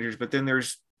land managers, but then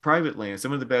there's private land.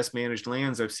 Some of the best managed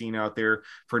lands I've seen out there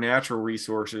for natural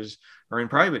resources are in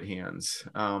private hands.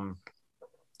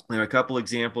 A couple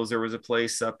examples, there was a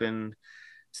place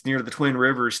it's near the Twin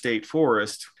Rivers State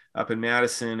Forest up in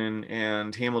Madison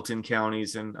and Hamilton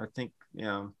counties. And I think,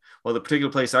 the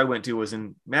particular place I went to was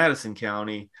in Madison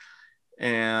County,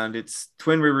 and it's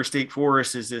Twin Rivers State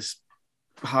Forest is this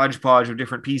hodgepodge of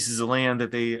different pieces of land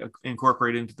that they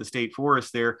incorporate into the state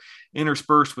forest there.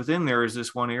 Interspersed within there is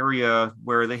this one area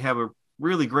where they have a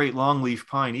really great longleaf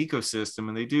pine ecosystem,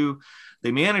 and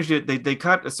they managed it. They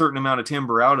cut a certain amount of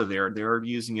timber out of there. They're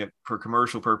using it for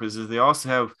commercial purposes. They also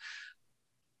have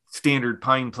standard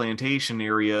pine plantation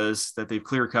areas that they've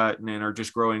clear cut and are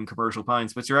just growing commercial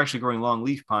pines, but they're actually growing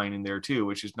longleaf pine in there too,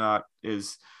 which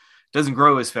doesn't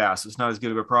grow as fast. It's not as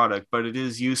good of a product, but it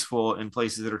is useful in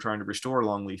places that are trying to restore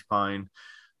longleaf pine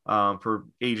for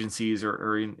agencies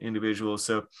or individuals.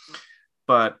 So,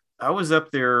 but I was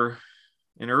up there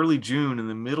in early June in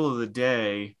the middle of the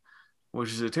day, which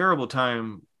is a terrible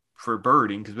time for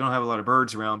birding because we don't have a lot of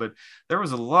birds around, but there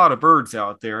was a lot of birds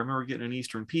out there. I remember getting an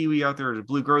eastern peewee out there, the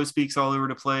blue grosbeaks all over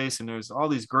the place. And there's all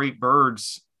these great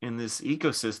birds in this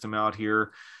ecosystem out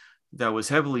here that was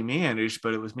heavily managed,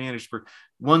 but it was managed for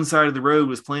one side of the road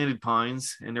was planted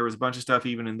pines, and there was a bunch of stuff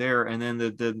even in there. And then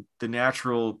the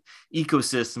natural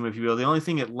ecosystem, if you will, the only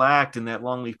thing it lacked in that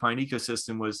longleaf pine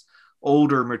ecosystem was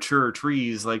older mature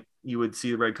trees like you would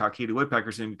see the red cockaded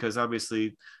woodpeckers in, because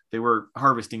obviously they were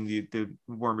harvesting the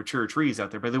more mature trees out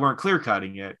there, but they weren't clear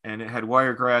cutting it. And it had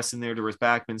wiregrass in there. There was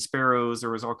backman sparrows. There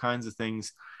was all kinds of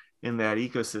things in that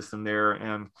ecosystem there.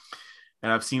 And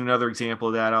I've seen another example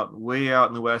of that way out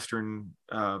in the western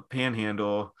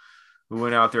panhandle. We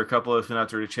went out there, a couple of us went out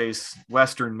there to chase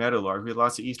western meadowlark. We had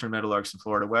lots of eastern meadowlarks in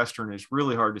Florida. Western is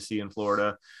really hard to see in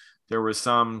Florida. There was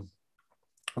some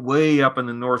way up in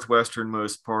the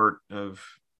northwesternmost part of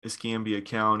Escambia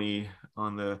County,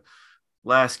 on the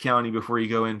last county before you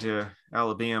go into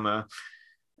Alabama.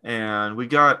 And we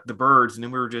got the birds, and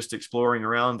then we were just exploring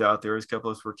around out there. As a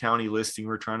couple of us were county listing. We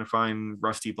were trying to find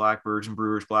rusty blackbirds and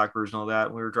brewer's blackbirds and all that.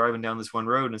 And we were driving down this one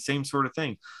road, and the same sort of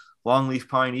thing. Longleaf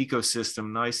pine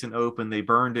ecosystem, nice and open. They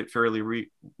burned it fairly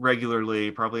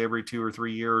regularly, probably every 2 or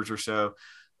 3 years or so.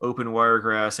 Open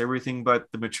wiregrass, everything but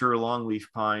the mature longleaf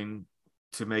pine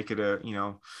to make it a,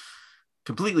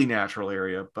 completely natural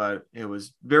area. But it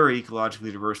was very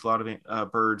ecologically diverse, a lot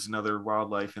of birds and other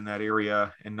wildlife in that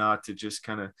area, and not to just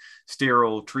kind of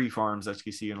sterile tree farms that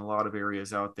you see in a lot of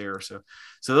areas out there. So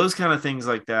those kind of things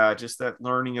like that, just that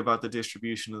learning about the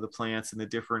distribution of the plants and the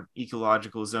different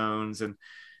ecological zones,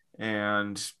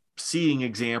 and seeing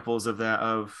examples of that,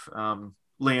 of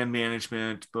land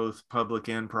management, both public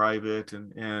and private,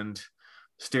 and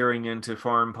staring into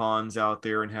farm ponds out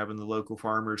there and having the local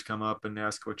farmers come up and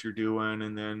ask what you're doing,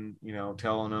 and then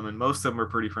telling them. And most of them are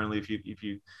pretty friendly if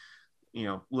you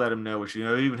let them know what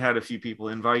I even had a few people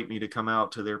invite me to come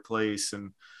out to their place.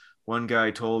 And one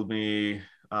guy told me,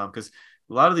 because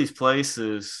a lot of these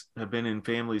places have been in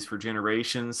families for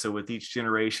generations. So with each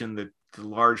generation, the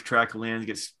large tract of land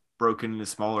gets broken into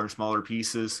smaller and smaller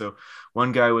pieces. So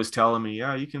one guy was telling me,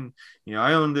 yeah, you can,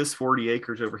 I own this 40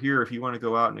 acres over here. If you want to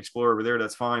go out and explore over there,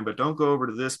 that's fine, but don't go over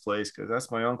to this place because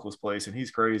that's my uncle's place and he's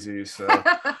crazy. So,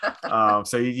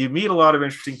 so you meet a lot of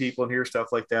interesting people and hear stuff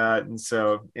like that. And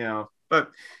so, but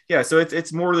yeah, so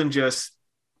it's more than just,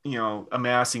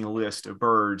 amassing a list of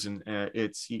birds, and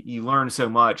it's, you learn so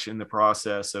much in the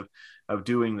process of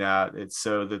doing that. It's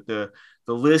so that the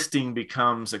listing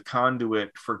becomes a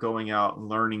conduit for going out and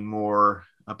learning more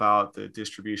about the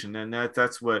distribution. And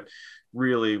that's what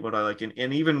I like.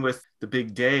 And even with the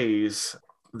big days,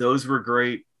 those were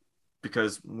great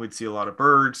because we'd see a lot of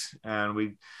birds and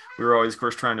we were always, of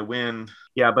course, trying to win.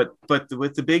 Yeah. But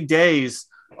with the big days,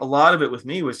 a lot of it with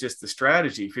me was just the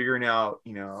strategy, figuring out,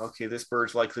 okay, this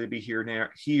bird's likely to be here now,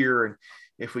 here. And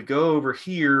if we go over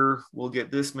here, we'll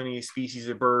get this many species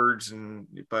of birds.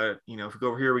 But if we go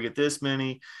over here, we get this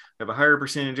many, we have a higher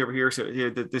percentage over here. So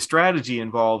the strategy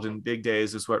involved in big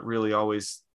days is what really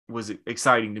always was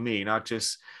exciting to me. Not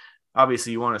just,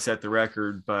 obviously you want to set the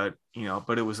record, but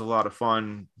it was a lot of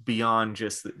fun beyond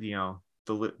just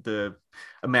the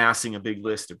amassing a big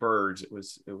list of birds. It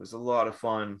was a lot of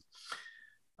fun.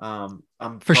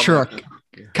 For sure.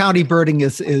 County birding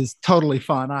is totally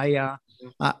fun.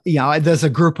 There's a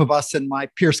group of us in my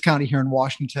Pierce County here in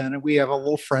Washington, and we have a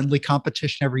little friendly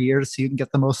competition every year to see who can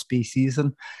get the most species.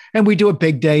 And we do a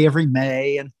big day every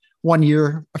May. And one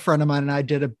year, a friend of mine and I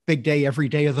did a big day every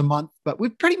day of the month, but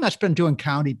we've pretty much been doing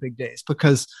county big days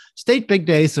because state big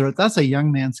days that's a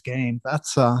young man's game.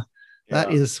 That's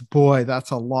that's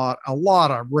a lot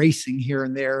of racing here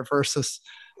and there versus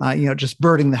just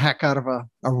birding the heck out of a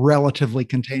relatively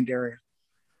contained area.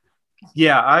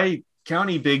 Yeah,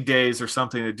 county big days are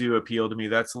something that do appeal to me.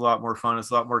 That's a lot more fun. It's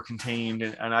a lot more contained.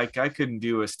 And I couldn't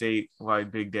do a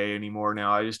statewide big day anymore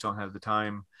now. I just don't have the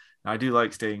time. I do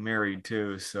like staying married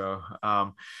too. So,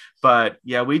 but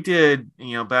yeah, we did,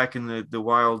 back in the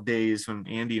wild days when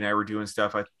Andy and I were doing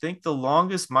stuff, I think the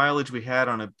longest mileage we had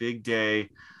on a big day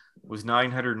was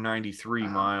 993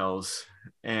 miles.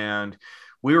 And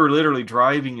we were literally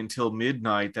driving until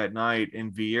midnight that night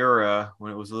in Vieira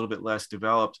when it was a little bit less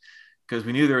developed, because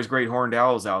we knew there was great horned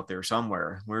owls out there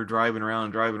somewhere. We were driving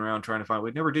around trying to find.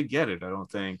 We never did get it, I don't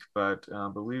think, but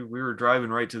we were driving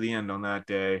right to the end on that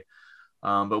day.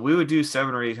 But we would do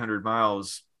 700 or 800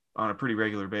 miles on a pretty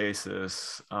regular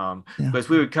basis, because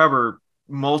we would cover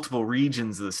multiple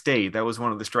regions of the state. That was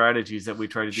one of the strategies that we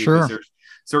tried to do. Sure. There's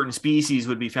certain species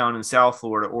would be found in South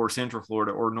Florida or Central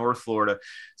Florida or North Florida.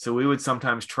 So we would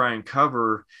sometimes try and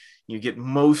cover, get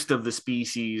most of the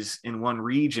species in one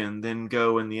region, then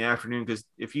go in the afternoon. Because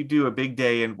if you do a big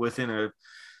day and within a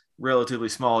relatively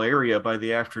small area, by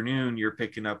the afternoon, you're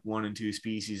picking up 1 and 2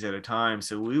 species at a time.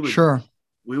 So we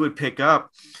would pick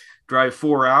up, drive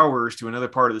 4 hours to another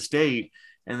part of the state,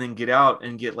 and then get out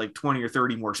and get like 20 or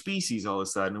 30 more species all of a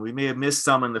sudden. We may have missed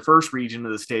some in the first region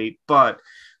of the state, but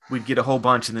we'd get a whole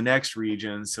bunch in the next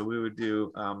region. So we would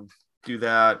do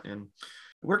that, and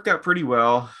it worked out pretty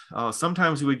well.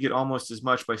 Sometimes we would get almost as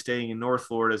much by staying in North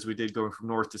Florida as we did going from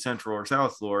North to Central or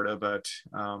South Florida. But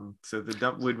so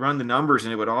we'd run the numbers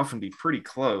and it would often be pretty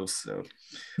close. So,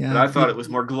 but I thought it was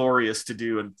more glorious to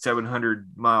do a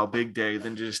 700-mile big day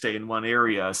than to just stay in one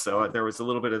area. So there was a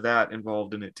little bit of that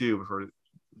involved in it too for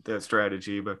that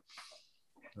strategy. But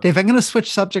Dave, I'm going to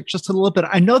switch subject just a little bit.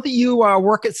 I know that you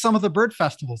work at some of the bird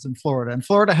festivals in Florida, and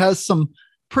Florida has some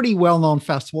pretty well-known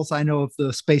festivals. I know of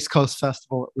the Space Coast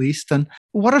Festival, at least. And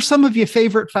what are some of your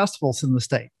favorite festivals in the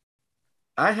state?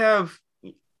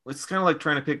 It's kind of like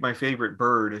trying to pick my favorite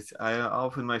bird.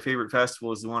 Often my favorite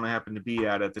festival is the one I happen to be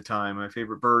at the time. My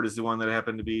favorite bird is the one that I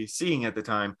happen to be seeing at the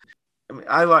time. I mean,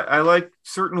 I like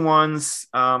certain ones.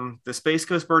 The Space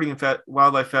Coast Birding and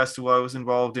Wildlife Festival I was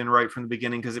involved in right from the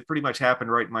beginning because it pretty much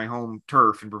happened right in my home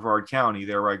turf in Brevard County,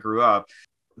 there where I grew up.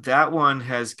 That one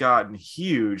has gotten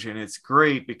huge, and it's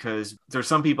great because there's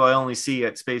some people I only see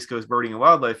at Space Coast Birding and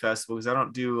Wildlife Festival because I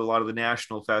don't do a lot of the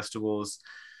national festivals.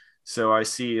 So I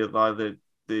see a lot of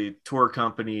the tour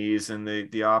companies and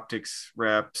the optics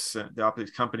reps, the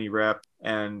optics company rep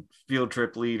and field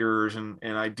trip leaders. And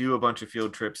I do a bunch of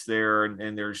field trips there,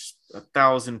 and there's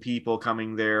 1,000 people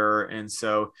coming there. And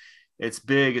so it's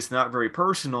big. It's not very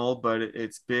personal, but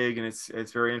it's big, and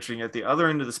it's very interesting. At the other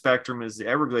end of the spectrum is the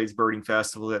Everglades Birding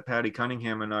Festival that Patty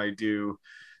Cunningham and I do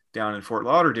down in Fort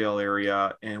Lauderdale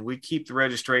area. And we keep the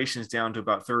registrations down to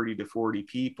about 30 to 40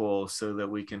 people so that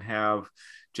we can have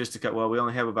we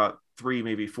only have about 3,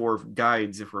 maybe 4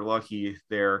 guides if we're lucky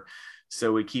there.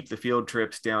 So we keep the field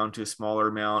trips down to a smaller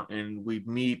amount, and we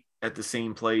meet at the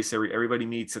same place. Everybody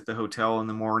meets at the hotel in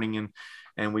the morning,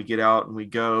 and we get out and we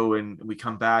go and we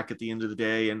come back at the end of the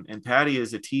day. And Patty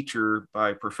is a teacher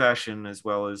by profession, as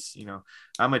well as,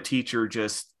 I'm a teacher,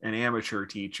 just an amateur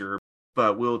teacher,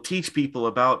 but we'll teach people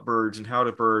about birds and how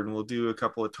to bird. And we'll do a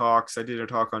couple of talks. I did a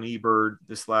talk on eBird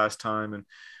this last time, and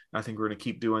I think we're going to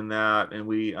keep doing that. And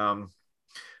we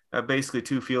have basically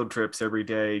 2 field trips every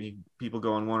day. People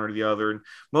go on one or the other. And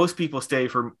most people stay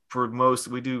for most.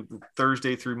 We do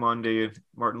Thursday through Monday,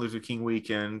 Martin Luther King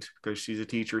weekend, because she's a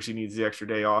teacher. She needs the extra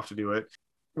day off to do it.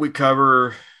 We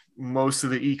cover most of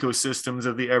the ecosystems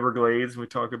of the Everglades. We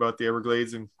talk about the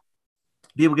Everglades, and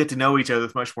people get to know each other.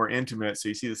 It's much more intimate. So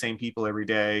you see the same people every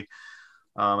day.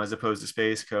 As opposed to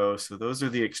Space Coast. So those are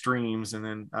the extremes. And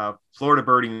then Florida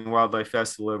Birding and Wildlife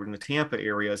Festival over in the Tampa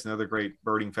area is another great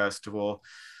birding festival.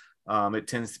 It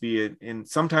tends to be in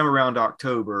sometime around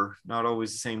October, not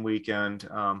always the same weekend.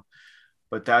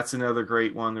 But that's another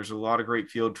great one. There's a lot of great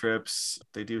field trips.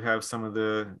 They do have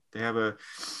they have a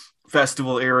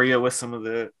festival area with some of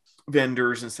the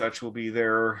vendors and such will be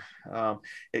there.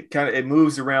 It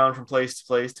moves around from place to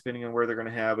place depending on where they're going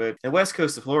to have it. And west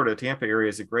coast of Florida, Tampa area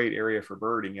is a great area for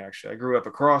birding. Actually, I grew up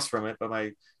across from it, but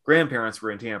my grandparents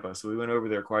were in Tampa, so we went over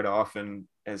there quite often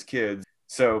as kids.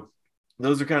 So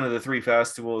those are kind of the 3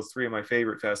 festivals, 3 of my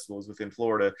favorite festivals within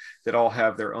Florida that all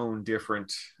have their own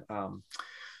different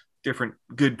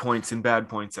good points and bad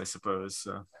points, I suppose.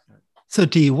 So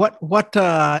Dee, what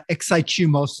excites you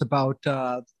most about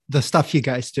the stuff you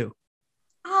guys do?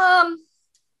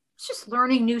 It's just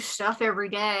learning new stuff every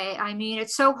day. I mean,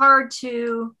 it's so hard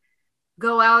to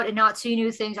go out and not see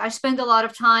new things. I spend a lot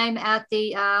of time at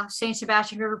the St.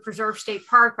 Sebastian River Preserve State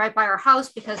Park right by our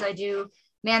house, because I do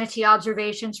manatee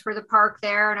observations for the park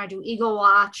there, and I do eagle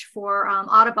watch for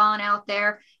Audubon out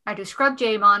there. I do scrub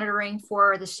jay monitoring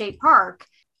for the state park.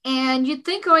 And you'd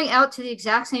think going out to the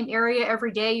exact same area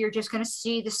every day, you're just going to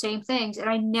see the same things. And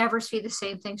I never see the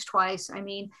same things twice. I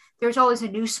mean, there's always a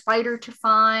new spider to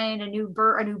find, a new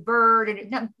bird,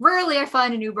 and rarely I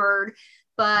find a new bird,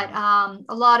 but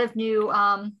a lot of new,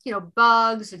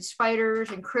 bugs and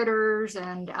spiders and critters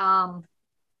and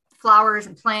flowers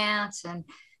and plants. And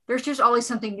there's just always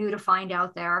something new to find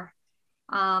out there.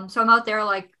 So I'm out there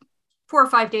like 4 or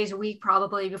 5 days a week,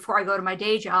 probably, before I go to my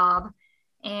day job.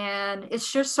 And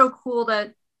it's just so cool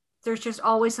that there's just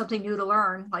always something new to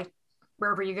learn, like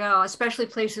wherever you go, especially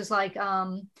places like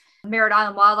Merritt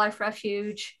Island Wildlife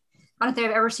Refuge. I don't think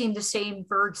I've ever seen the same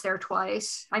birds there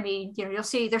twice. I mean, you'll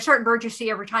see, there's certain birds you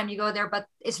see every time you go there, but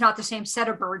it's not the same set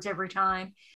of birds every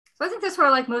time. So I think that's what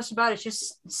I like most about it.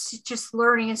 It's just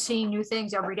learning and seeing new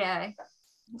things every day.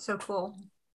 It's so cool.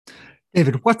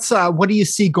 David, what do you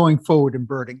see going forward in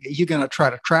birding? Are you going to try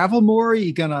to travel more? Are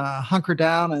you going to hunker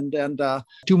down and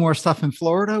do more stuff in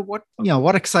Florida?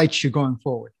 What excites you going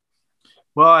forward?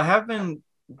 Well, I have been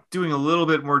doing a little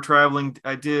bit more traveling.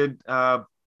 I did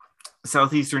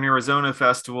Southeastern Arizona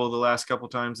Festival the last couple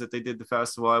of times that they did the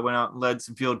festival. I went out and led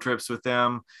some field trips with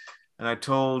them. And I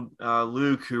told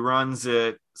Luke, who runs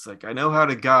it, it's like, I know how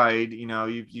to guide.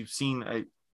 You've seen,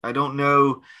 I don't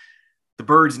know the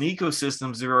birds and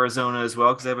ecosystems of Arizona as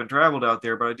well, because I haven't traveled out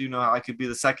there, but I do know I could be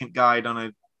the second guide on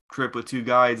a trip with 2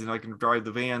 guides, and I can drive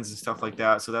the vans and stuff like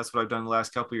that. So that's what I've done the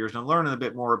last couple of years, and I'm learning a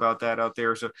bit more about that out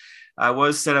there. So I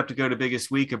was set up to go to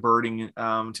Biggest Week of Birding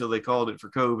until they called it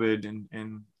for COVID,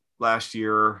 and last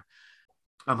year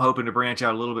I'm hoping to branch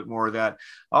out a little bit more of that.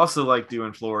 I also like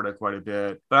doing Florida quite a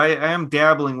bit, but I am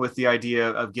dabbling with the idea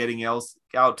of getting out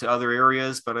to other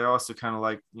areas. But I also kind of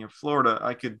like, Florida.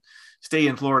 I could stay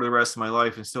in Florida the rest of my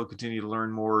life and still continue to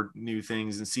learn more new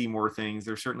things and see more things.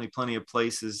 There's certainly plenty of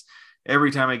places.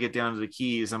 Every time I get down to the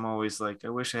Keys, I'm always like, I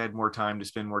wish I had more time to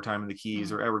spend more time in the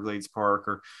Keys or Everglades Park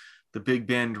or the Big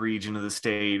Bend region of the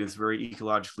state. It's a very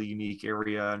ecologically unique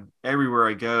area. And everywhere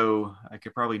I go, I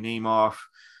could probably name off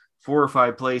 4 or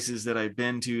 5 places that I've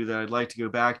been to that I'd like to go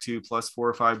back to, plus 4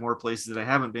 or 5 more places that I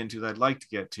haven't been to that I'd like to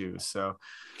get to. So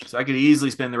I could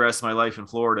easily spend the rest of my life in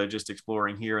Florida, just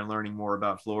exploring here and learning more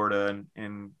about Florida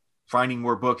and finding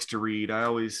more books to read. I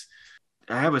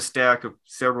have a stack of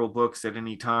several books at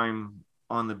any time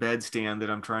on the bedstand that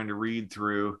I'm trying to read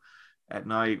through at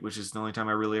night, which is the only time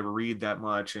I really ever read that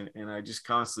much. And I just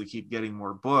constantly keep getting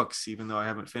more books, even though I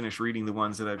haven't finished reading the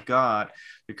ones that I've got,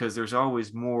 because there's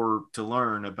always more to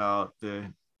learn about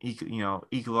the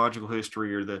ecological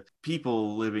history or the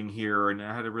people living here. And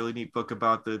I had a really neat book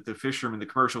about the fishermen, the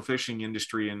commercial fishing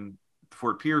industry in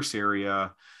Fort Pierce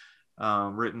area,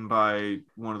 written by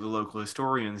one of the local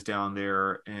historians down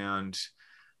there. And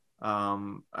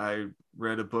I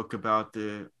read a book about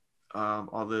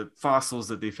all the fossils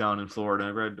that they found in Florida.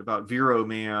 I read about Vero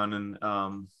Man,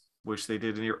 and which they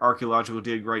did an archaeological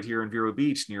dig right here in Vero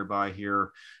Beach nearby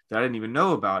here that I didn't even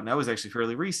know about. And that was actually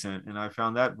fairly recent. And I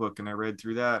found that book and I read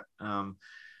through that.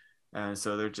 And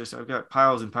so I've got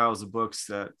piles and piles of books,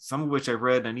 that some of which I've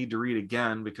read and I need to read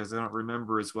again because I don't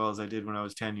remember as well as I did when I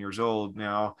was 10 years old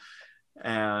now.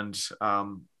 And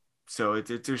so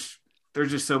there's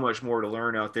just so much more to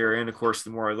learn out there. And of course, the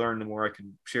more I learn, the more I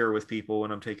can share with people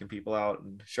when I'm taking people out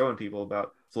and showing people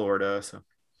about Florida. So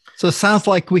it sounds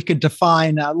like we could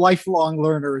define a lifelong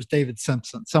learner as David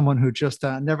Simpson, someone who just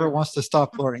never wants to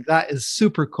stop learning. That is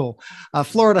super cool.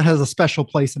 Florida has a special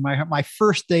place in my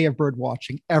first day of bird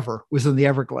watching ever was in the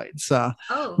Everglades.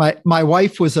 My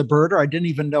wife was a birder. I didn't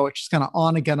even know it. She's kind of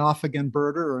on again, off again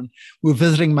birder. And we were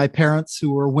visiting my parents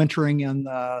who were wintering in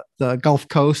the Gulf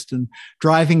Coast and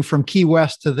driving from Key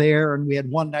West to there. And we had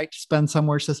one night to spend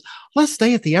somewhere. She says, let's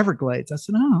stay at the Everglades. I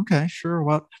said, oh, okay, sure.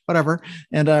 Whatever.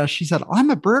 And she said, I'm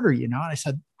a birder, and I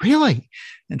said, really?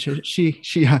 And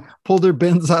she pulled her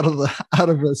bins out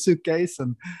of a suitcase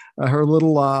and her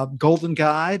little golden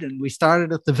guide. And we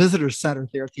started at the visitor center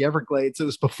there at the Everglades. It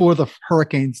was before the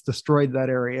hurricanes destroyed that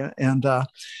area. And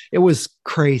it was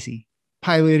crazy.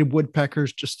 Pileated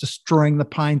woodpeckers just destroying the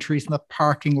pine trees in the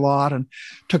parking lot, and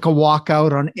took a walk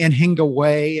out on Anhinga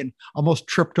Way and almost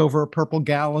tripped over a purple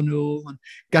gallinule and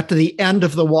got to the end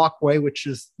of the walkway, which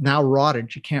is now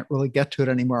rotted. You can't really get to it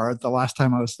anymore the last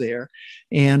time I was there.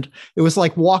 And it was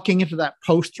like walking into that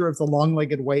poster of the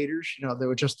long-legged waders. They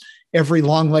were just, every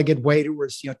long-legged wader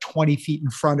was, 20 feet in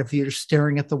front of you, just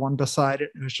staring at the one beside it.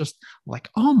 It was just like,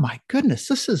 oh my goodness,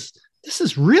 this is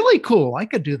really cool. I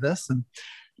could do this. And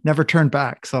never turned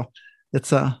back. So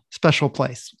it's a special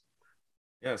place.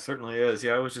 Yeah, it certainly is.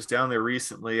 Yeah, I was just down there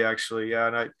recently, actually. Yeah,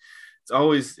 and it's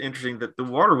always interesting that the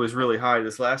water was really high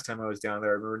this last time I was down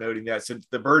there. I remember noting that. So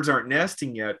the birds aren't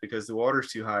nesting yet because the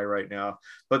water's too high right now.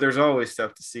 But there's always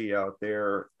stuff to see out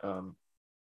there.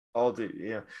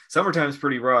 Summertime's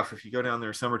pretty rough. If you go down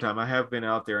there summertime, I have been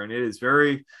out there, and it is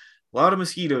a lot of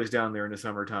mosquitoes down there in the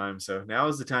summertime. So now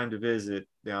is the time to visit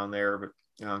down there, but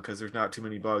because there's not too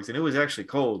many bugs. And it was actually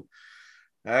cold.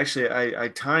 Actually, I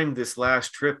timed this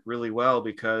last trip really well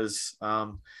because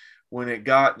when it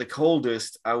got the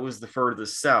coldest, I was the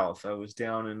furthest south. I was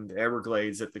down in the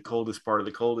Everglades at the coldest part of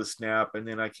the coldest snap. And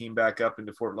then I came back up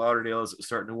into Fort Lauderdale as it was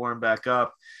starting to warm back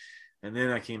up. And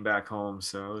then I came back home.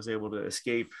 So I was able to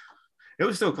escape. It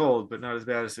was still cold, but not as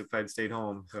bad as if I'd stayed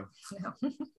home. So. Yeah.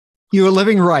 You were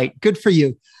living right. Good for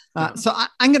you. So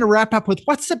I'm going to wrap up with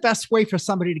what's the best way for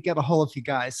somebody to get a hold of you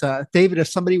guys? David, if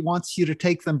somebody wants you to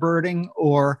take them birding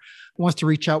or wants to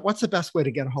reach out, what's the best way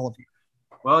to get a hold of you?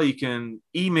 Well, you can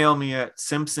email me at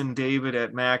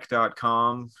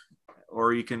simpsondavid@mac.com,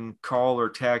 or you can call or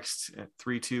text at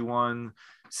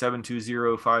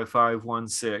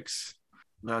 321-720-5516.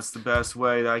 That's the best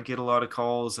way. I get a lot of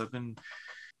calls. I've been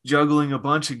juggling a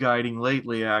bunch of guiding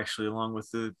lately, actually, along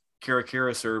with the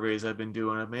Caracara surveys I've been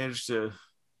doing. I've managed to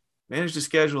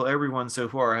schedule everyone so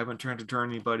far. I haven't tried to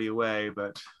turn anybody away,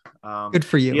 but good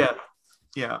for you.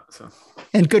 Yeah. So,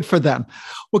 and good for them.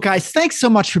 Well, guys, thanks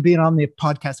so much for being on the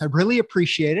podcast. I really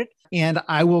appreciate it, and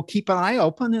I will keep an eye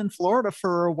open in Florida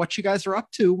for what you guys are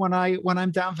up to when I'm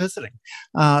down visiting.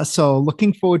 So,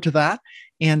 looking forward to that.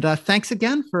 And thanks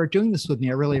again for doing this with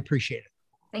me. I really appreciate it.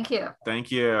 Thank you.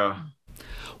 Thank you.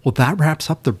 Well, that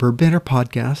wraps up the Bird Banter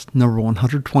podcast, number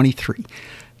 123.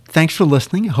 Thanks for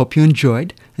listening. I hope you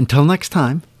enjoyed. Until next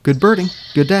time, good birding.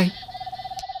 Good day.